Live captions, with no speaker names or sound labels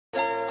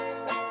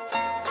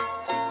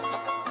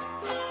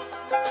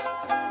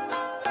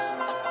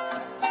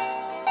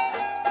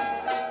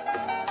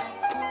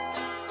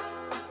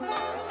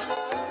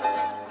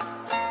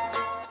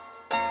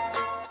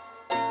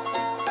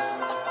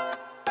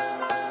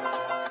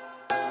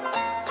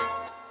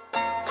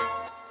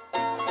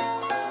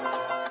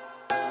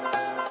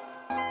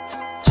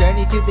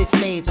Journey through this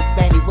maze with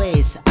many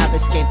ways I've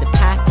escaped. The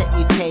path that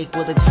you take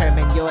will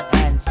determine your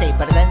end state.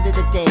 But at the end of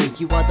the day,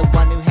 you are the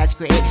one who has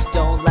created.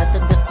 Don't let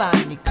them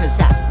define you, cause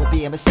that will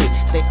be a mistake.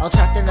 They all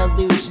trapped in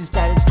illusions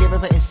that is given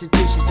by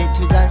institutions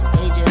into dark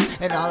ages,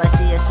 and all I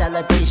see is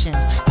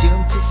celebrations.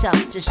 Doomed to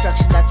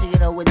self-destruction, that's how you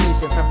know we're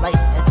losing. From light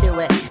and through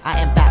it, I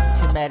am back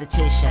to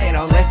meditation. They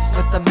don't live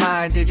with the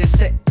mind, they just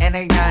sit and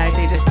ignite.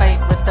 They just fight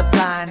with the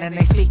blind and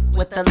they speak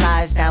with the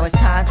lies. Now it's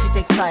time to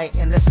take flight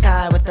in the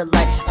sky with the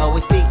light.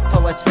 Always speak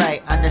for what's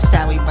right,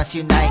 understand we must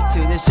unite.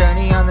 Through this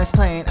journey on this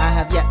plane, I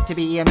have yet to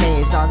be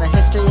amazed on the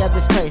history of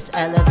this place.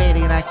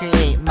 Elevating I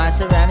create my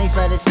surroundings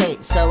by this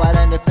fate, so I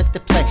learn to put to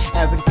play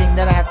everything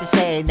that I have to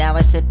say. Now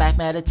I sit back,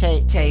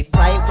 meditate, take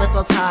flight with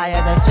what's high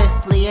as I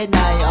swiftly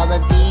ignite all the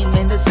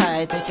demons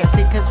inside. They can't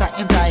see cause I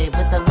am bright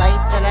with the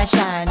light that I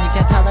shine. You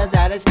can't tell them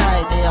that it's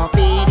night. They all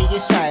feed you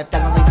strife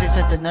that don't exist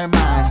within their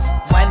minds.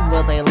 When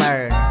will they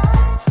learn?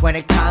 When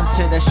it comes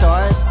to the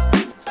shores,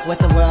 with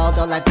the world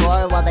all like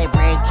Gore, while they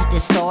break the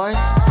stores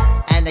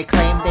and they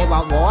claim they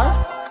want war.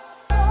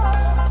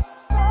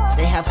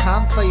 They have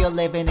come for your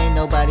living, ain't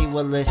nobody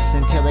will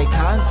listen. Till it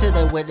comes to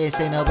the witness,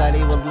 ain't nobody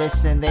will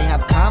listen. They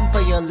have come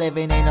for your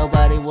living, ain't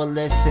nobody will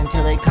listen.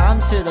 Till it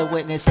comes to the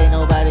witness, ain't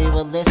nobody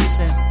will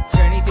listen.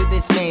 Journey through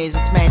this maze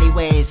with many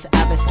ways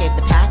I've escaped.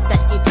 The path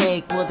that you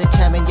take will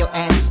determine your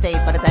end state.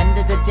 But at the end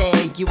of the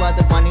day, you are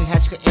the one who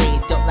has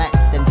created. Don't let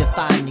them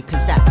define you,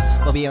 cause that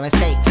will be a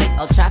mistake. They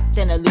all trapped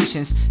in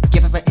illusions,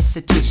 given by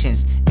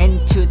institutions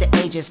into the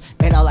ages,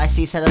 and all I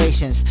see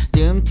celebrations.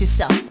 Doomed to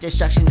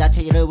self-destruction, that's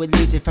how you know we're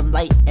losing. From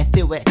light and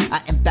through it,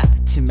 I am back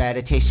to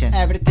meditation.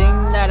 Everything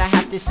that I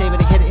have to say,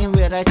 but I hit it in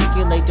weird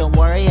articulate. Don't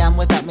worry, I'm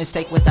without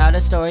mistake, without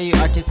a story or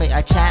artifact.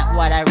 I chant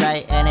what I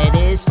write, and it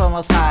is from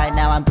most high.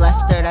 Now I'm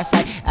blessed, third I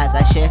sight, as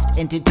I shift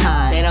into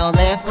time. They don't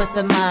live with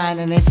the mind,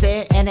 and they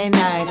sit and they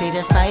night. They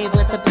just fight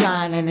with the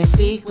blind, and they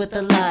speak with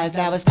the lies.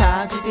 Now it's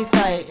time to take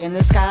flight in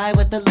the sky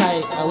with the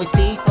light. Always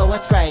speak for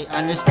what's right,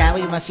 understand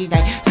we must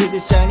unite. Through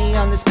this journey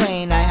on this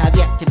plane, I have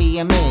yet to be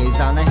amazed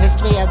on the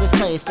history of this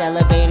place.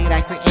 Elevating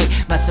I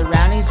create my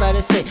surroundings by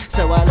the sea,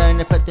 so I learn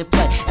to put to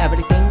play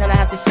everything that I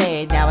have to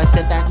say. Now I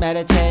sit back,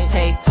 meditate,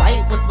 take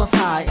flight with most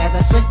high as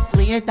I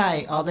swiftly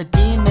ignite all the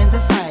demons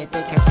inside.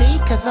 They can see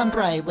cause I'm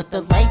bright with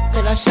the light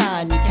that I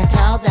shine. You can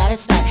tell that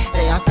it's night.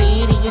 They are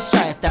feeding you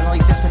strife that don't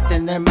exist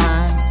within their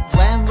minds.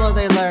 When will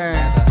they learn?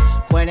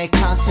 When it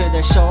comes to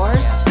their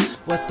shores,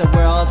 with the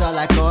world all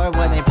like Gore,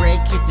 when they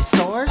break it to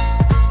stores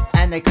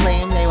and they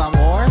claim they want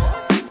war.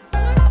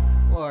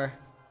 Or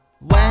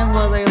when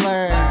will they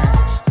learn?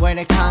 When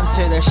it comes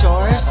to their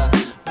shores,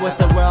 with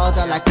the world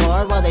all like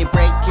Gore, while they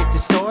break it to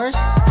stores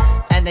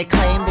and they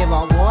claim they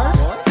want war.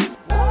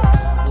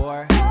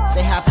 War.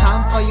 They have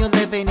come for your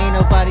living, ain't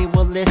nobody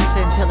will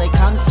listen. Till it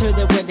comes to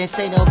the witness,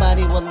 ain't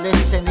nobody will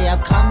listen. They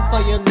have come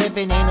for your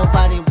living, ain't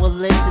nobody will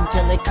listen.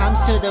 Till it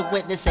comes to the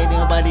witness, ain't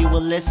nobody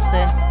will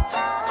listen.